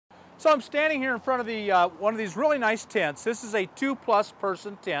So I'm standing here in front of the one of these really nice tents. This is a 2+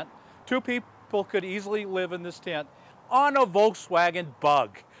 person tent. 2 people could easily live in this tent on a Volkswagen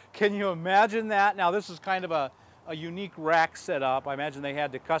Bug. Can you imagine that? Now this is kind of a unique rack setup. I imagine they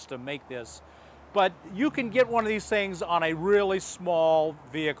had to custom make this. But you can get one of these things on a really small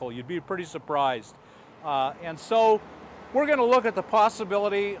vehicle. You'd be pretty surprised. And so we're going to look at the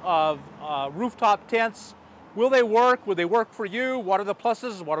possibility of rooftop tents. Will they work? Will they work for you? What are the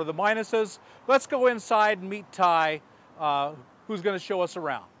pluses? What are the minuses? Let's go inside and meet Ty, who's going to show us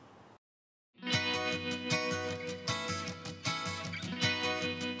around.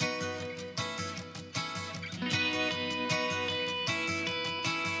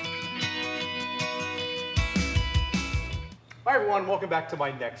 Hi everyone, welcome back to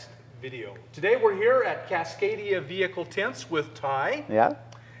my next video. Today we're here at Cascadia Vehicle Tents with Ty. Yeah.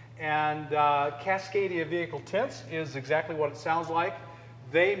 And Cascadia Vehicle Tents is exactly what it sounds like.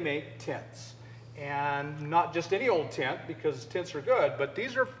 They make tents. And not just any old tent, because tents are good, but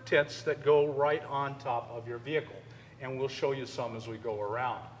these are tents that go right on top of your vehicle. And we'll show you some as we go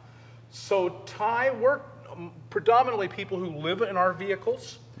around. So Ty, we're predominantly people who live in our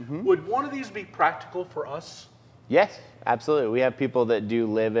vehicles. Mm-hmm. Would one of these be practical for us? Yes, absolutely. We have people that do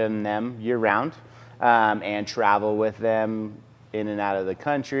live in them year-round and travel with them in and out of the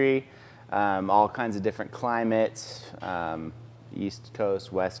country, all kinds of different climates, East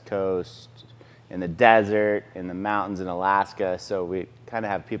Coast, West Coast, in the desert, in the mountains in Alaska. So we kind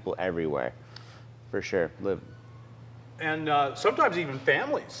of have people everywhere, for sure. And sometimes even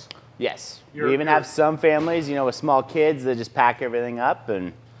families. Yes, we even have some families, you know, with small kids that just pack everything up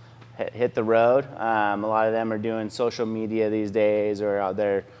and hit the road. A lot of them are doing social media these days, or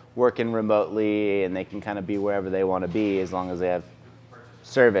they're working remotely, and they can kind of be wherever they want to be as long as they have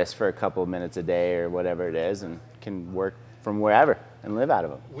service for a couple of minutes a day or whatever it is, and can work from wherever and live out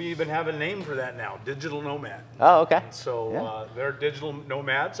of them. We even have a name for that now, digital nomad. Oh, okay. So yeah. They're digital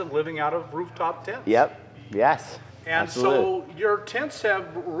nomads and living out of rooftop tents. Yep. Yes. And absolutely. So your tents have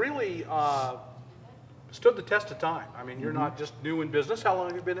really stood the test of time. I mean, you're not just new in business. How long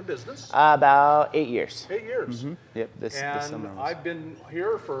have you been in business? About 8 years. 8 years. Mm-hmm. Yep. This summer. I've been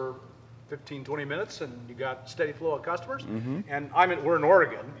here for 15, 20 minutes, and you got steady flow of customers. Mm-hmm. And we're in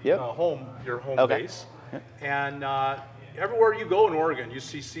Oregon, yep. Your home okay. base. Yep. And everywhere you go in Oregon, you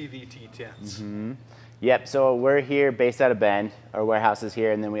see CVT Tents. Mm-hmm. Yep. So we're here based out of Bend. Our warehouse is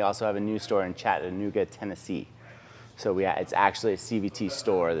here, and then we also have a new store in Chattanooga, Tennessee. So it's actually a CVT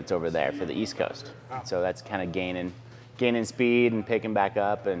store that's over there for the East Coast. Wow. So that's kind of gaining speed and picking back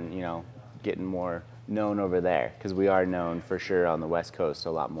up, and getting more known over there, because we are known for sure on the West Coast a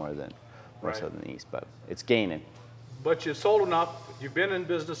lot more than so than the East, but it's gaining. But you sold enough. You've been in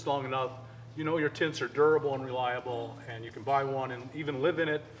business long enough. You know your tents are durable and reliable, and you can buy one and even live in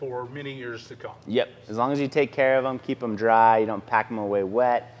it for many years to come. Yep. As long as you take care of them, keep them dry, you don't pack them away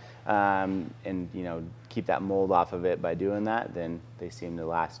wet, and keep that mold off of it by doing that, then they seem to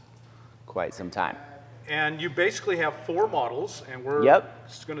last quite some time. And you basically have 4 models, and we're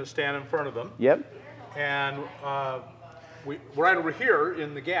just going to stand in front of them. Yep. And right over here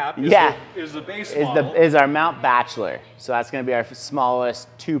in the gap is the base model. Is our Mount Bachelor. So that's going to be our smallest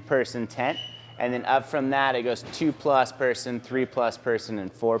 2-person tent. And then up from that, it goes 2+ person, 3+ person,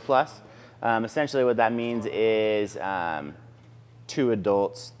 and 4+. Essentially what that means is 2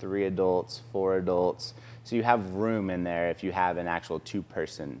 adults, 3 adults, 4 adults. So you have room in there if you have an actual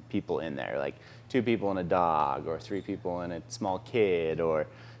 2-person people in there, like 2 people and a dog, or 3 people and a small kid, or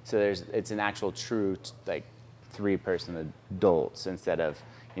so it's an actual true 3-person adults instead of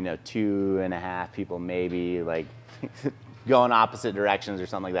 2.5 people maybe, like going opposite directions or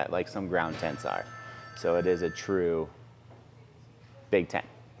something like that, like some ground tents are. So it is a true big tent.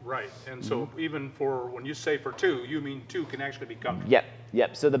 Right, and so even for, when you say for 2, you mean 2 can actually be comfortable.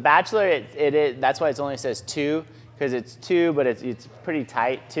 Yep. So the Bachelor, it is, that's why it only says 2, because it's 2, but it's pretty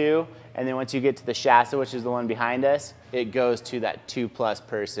tight 2. And then once you get to the Shasta, which is the one behind us, it goes to that 2+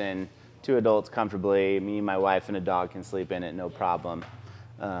 person, 2 adults comfortably. Me, my wife, and a dog can sleep in it, no problem,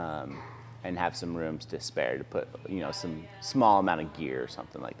 and have some rooms to spare to put some small amount of gear or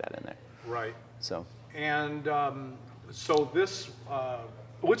something like that in there. Right. So. And so this.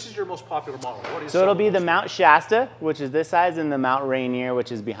 Which is your most popular model? So it'll be the Mount Shasta, which is this size, and the Mount Rainier,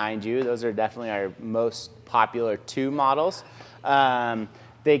 which is behind you. Those are definitely our most popular 2 models.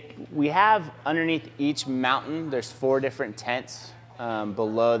 We have underneath each mountain, there's 4 different tents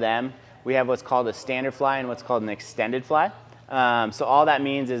below them. We have what's called a standard fly and what's called an extended fly. So all that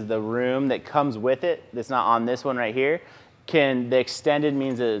means is the room that comes with it, that's not on this one right here, the extended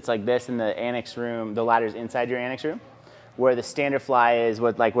means that it's like this in the annex room, the ladder's inside your annex room. where the standard fly is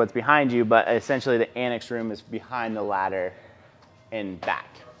what's behind you, but essentially the annex room is behind the ladder and back.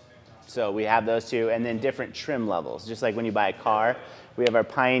 So we have those two, and then different trim levels. Just like when you buy a car, we have our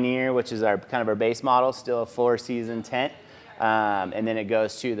Pioneer, which is our kind of our base model, still a 4-season tent. And then it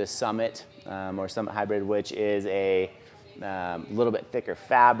goes to the Summit or Summit Hybrid, which is a little bit thicker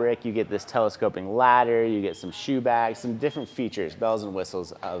fabric. You get this telescoping ladder, you get some shoe bags, some different features, bells and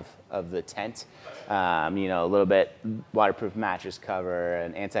whistles of the tent. You know, a little bit waterproof mattress cover,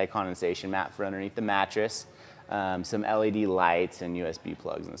 an anti-condensation mat for underneath the mattress, some LED lights and USB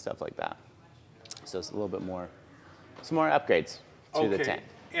plugs and stuff like that. So it's a little bit more, some more upgrades to the tent.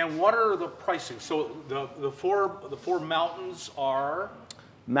 And what are the pricing? So the four mountains are?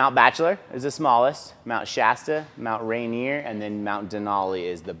 Mount Bachelor is the smallest, Mount Shasta, Mount Rainier, and then Mount Denali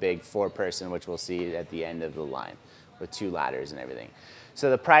is the big 4-person, which we'll see at the end of the line with 2 ladders and everything. So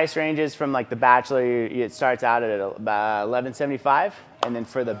the price ranges from like the Bachelor, it starts out at about $1175, and then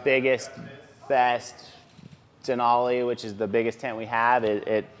for the biggest, best Denali, which is the biggest tent we have,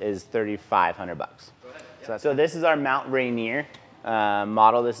 it is $3,500. So this is our Mount Rainier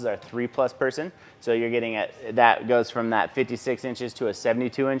model. This is our 3+ person. So you're getting that goes from that 56 inches to a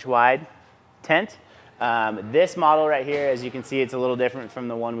 72-inch wide tent. This model right here, as you can see, it's a little different from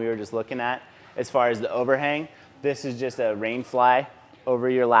the one we were just looking at as far as the overhang. This is just a rain fly over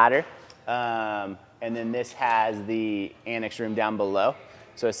your ladder. And then this has the annex room down below.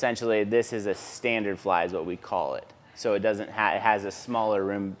 So essentially this is a standard fly is what we call it. So it doesn't it has a smaller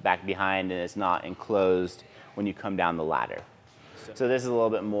room back behind, and it's not enclosed when you come down the ladder. So this is a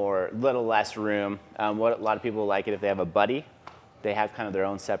little less room. What a lot of people like it if they have a buddy, they have kind of their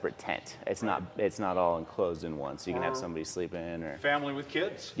own separate tent. It's not all enclosed in one, so you can have somebody sleep in or family with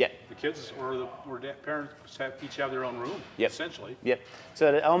kids. Yep. The kids or parents each have their own room. Yep. Essentially. Yep.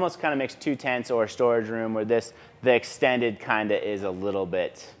 So it almost kind of makes 2 tents or a storage room, where the extended kind of is a little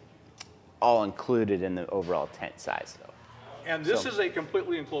bit all included in the overall tent size. And this is a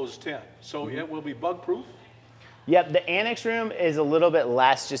completely enclosed tent, so it will be bug proof. Yep, the annex room is a little bit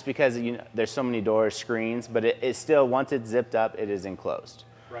less just because there's so many doors, screens, but it's still, once it's zipped up, it is enclosed.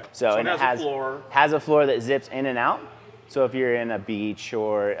 Right. So and it has a floor that zips in and out. So if you're in a beach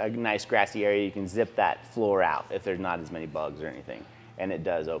or a nice grassy area, you can zip that floor out if there's not as many bugs or anything, and it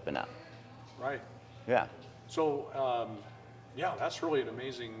does open up. Right. Yeah. So yeah, that's really an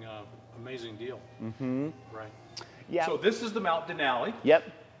amazing deal. Mm-hmm. Right. Yeah. So this is the Mount Denali. Yep.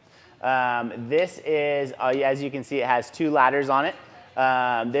 This is, as you can see, it has 2 ladders on it.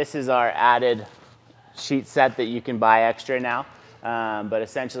 This is our added sheet set that you can buy extra now. But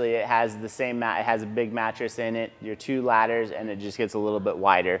essentially it has the same it has a big mattress in it, your 2 ladders, and it just gets a little bit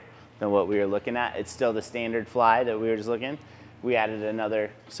wider than what we were looking at. It's still the standard fly that we were just looking. We added another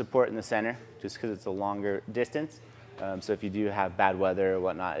support in the center just because it's a longer distance. So if you do have bad weather or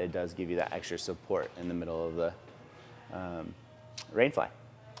whatnot, it does give you that extra support in the middle of the rain fly.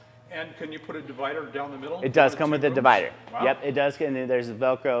 And can you put a divider down the middle? It does come with a divider. Wow. Yep, it does. And then there's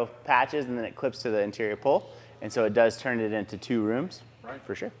Velcro patches, and then it clips to the interior pole. And so it does turn it into 2 rooms, right?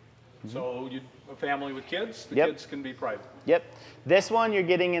 For sure. So a family with kids, the Yep. kids can be private. Yep. This one you're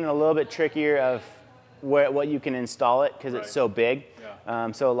getting in a little bit trickier of what you can install it because it's so big.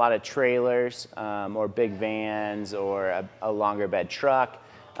 Yeah. So a lot of trailers or big vans or a longer bed truck.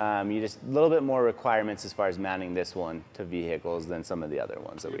 You just a little bit more requirements as far as mounting this one to vehicles than some of the other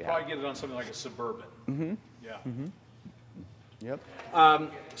ones that we have. Probably get it on something like a Suburban. Mm-hmm. Yeah. Mm-hmm. Yep.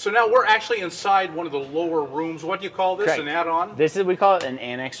 So now we're actually inside one of the lower rooms. What do you call this? Correct. An add-on? We call it an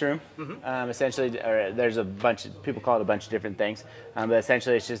annex room. Mm-hmm. Essentially, there's a bunch of people call it a bunch of different things, but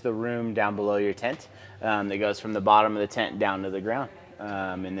essentially it's just the room down below your tent that goes from the bottom of the tent down to the ground,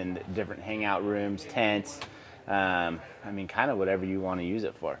 and then the different hangout rooms, tents. I mean, kind of whatever you want to use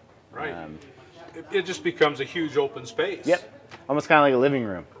it for. Right. It just becomes a huge open space. Yep. Almost kind of like a living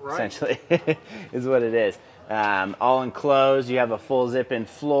room, right. Essentially, is what it is. All enclosed. You have a full zip-in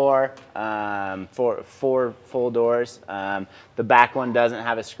floor, 4 full doors. The back one doesn't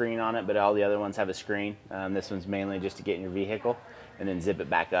have a screen on it, but all the other ones have a screen. This one's mainly just to get in your vehicle and then zip it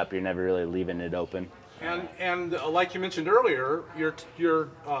back up. You're never really leaving it open. And like you mentioned earlier, your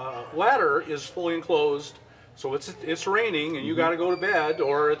ladder is fully enclosed. So it's raining and you got to go to bed,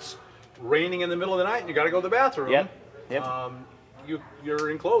 or it's raining in the middle of the night and you got to go to the bathroom. Yep. You're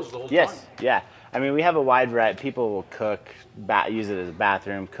enclosed the whole time. Yes. Yeah. I mean, we have a wide variety. People will cook, use it as a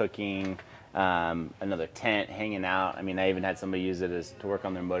bathroom, cooking, another tent, hanging out. I mean, I even had somebody use it to work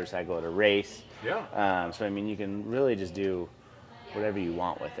on their motorcycle at a race. Yeah. So I mean, you can really just do whatever you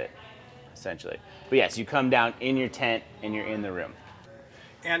want with it, essentially. But yes, you come down in your tent and you're in the room.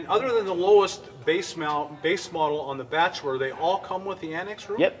 And other than the lowest base model on the Bachelor, they all come with the annex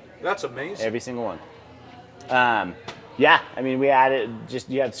room? Yep. That's amazing. Every single one. Yeah, I mean, we added,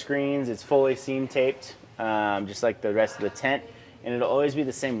 you have screens, it's fully seam taped, just like the rest of the tent, and it'll always be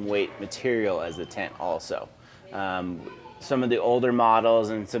the same weight material as the tent also. Some of the older models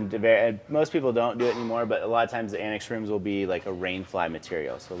and most people don't do it anymore, but a lot of times the annex rooms will be like a rainfly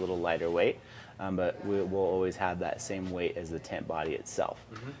material, so a little lighter weight. But we'll always have that same weight as the tent body itself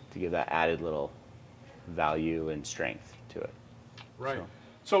to give that added little value and strength to it. Right.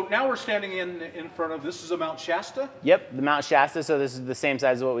 So now we're standing in front of, this is a Mount Shasta? Yep, the Mount Shasta, so this is the same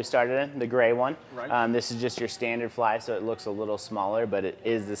size as what we started in, the gray one. Right. This is just your standard fly, so it looks a little smaller, but it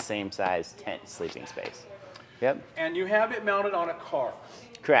is the same size tent sleeping space. Yep. And you have it mounted on a car?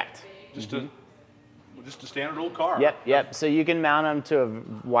 Correct. Just a standard old car? Yep. So you can mount them to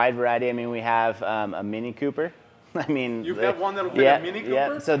a wide variety. I mean, we have a Mini Cooper. I mean, you have one that'll fit a Mini Cooper?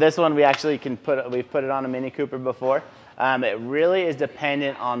 Yeah. So this one we actually we've put it on a Mini Cooper before. It really is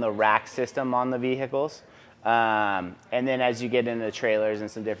dependent on the rack system on the vehicles. And then as you get into the trailers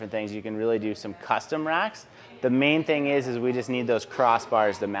and some different things, you can really do some custom racks. The main thing is we just need those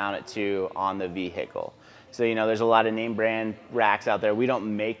crossbars to mount it to on the vehicle. So, you know, there's a lot of name brand racks out there. We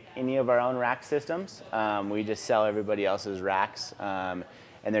don't make any of our own rack systems. We just sell everybody else's racks.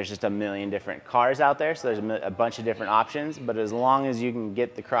 And there's just a million different cars out there, so there's a bunch of different options. But as long as you can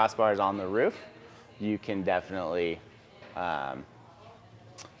get the crossbars on the roof, you can definitely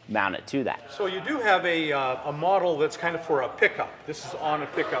mount it to that. So you do have a model that's kind of for a pickup. This is on a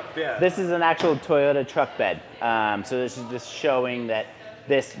pickup bed. This is an actual Toyota truck bed. So this is just showing that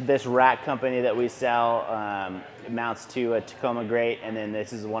this rack company that we sell mounts to a Tacoma grate, and then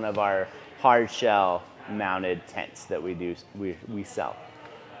this is one of our hard shell mounted tents that we sell.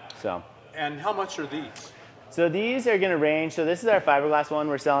 So. And how much are these? So these are going to range. So this is our fiberglass one.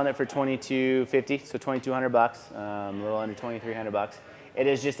 We're selling it for $2,250, so $2,200, a little under $2,300. It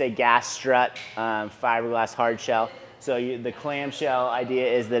is just a gas strut fiberglass hard shell. So the clamshell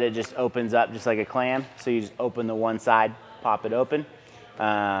idea is that it just opens up just like a clam. So you just open the one side, pop it open,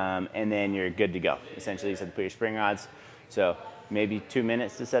 and then you're good to go. Essentially, you just have to put your spring rods. So maybe 2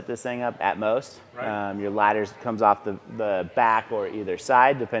 minutes to set this thing up at most. Right. Your ladder comes off the back or either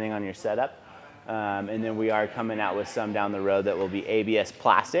side, depending on your setup. And then we are coming out with some down the road that will be ABS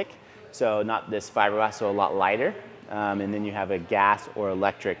plastic. So not this fiberglass, so a lot lighter. And then you have a gas or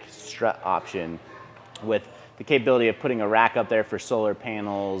electric strut option with the capability of putting a rack up there for solar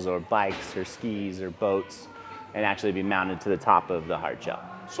panels or bikes or skis or boats and actually be mounted to the top of the hard shell.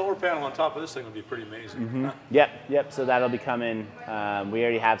 Solar panel on top of this thing would be pretty amazing. Mm-hmm. Yep. So that'll be coming. We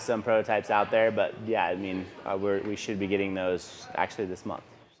already have some prototypes out there, but yeah, I mean, we should be getting those actually this month.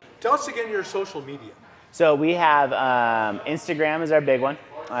 Tell us again your social media. So we have Instagram is our big one,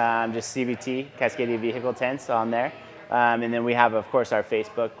 just CVT, Cascadia Vehicle Tents on there. And then we have, of course, our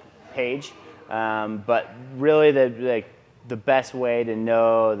Facebook page. But really the best way to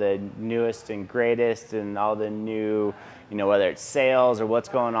know the newest and greatest and all the new, you know, whether it's sales or what's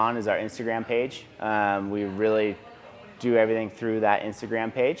going on is our Instagram page. We really do everything through that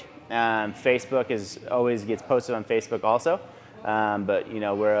Instagram page. Facebook always gets posted on Facebook also. But you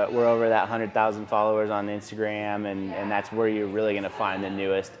know, we're over that 100,000 followers on Instagram, and that's where you're really going to find the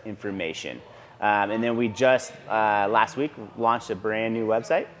newest information. And then we just last week launched a brand new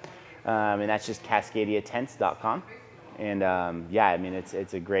website, and that's just CascadiaTents.com. And yeah, I mean,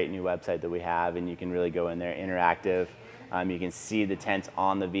 it's a great new website that we have, and you can really go in there interactive. You can see the tents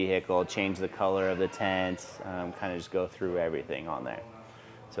on the vehicle, change the color of the tents, kind of just go through everything on there.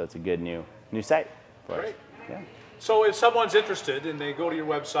 So it's a good new site for us. Great. Yeah. So if someone's interested and they go to your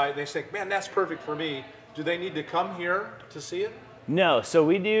website and they think, man, that's perfect for me, do they need to come here to see it? No, so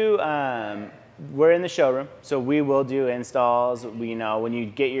we do, we're in the showroom, so we will do installs. You know, when you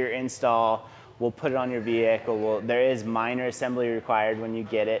get your install, we'll put it on your vehicle. There is minor assembly required when you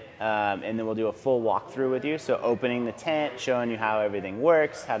get it, and then we'll do a full walkthrough with you. So opening the tent, showing you how everything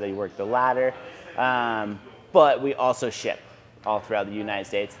works, how to work the ladder, but we also ship all throughout the United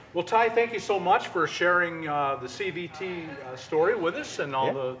States. Well, Ty, thank you so much for sharing the CVT story with us and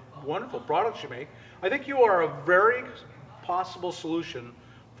all the wonderful products you make. I think you are a very possible solution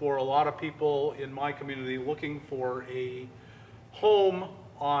for a lot of people in my community looking for a home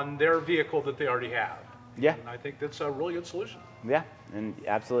on their vehicle that they already have. Yeah. And I think that's a really good solution. Yeah, and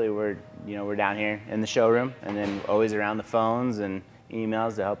absolutely, we're down here in the showroom, and then always around the phones and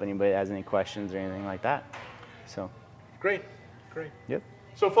emails to help anybody that has any questions or anything like that. So. Great. Yep.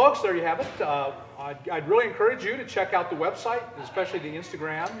 So folks, there you have it. I'd really encourage you to check out the website, especially the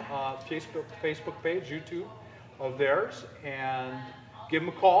Instagram, Facebook page, YouTube of theirs, and give them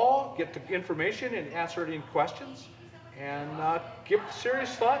a call, get the information and answer any questions, and give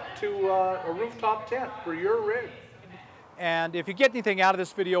serious thought to a rooftop tent for your rig. And if you get anything out of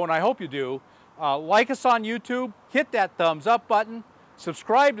this video, and I hope you do, like us on YouTube, hit that thumbs up button,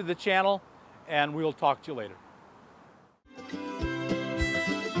 subscribe to the channel, and we'll talk to you later.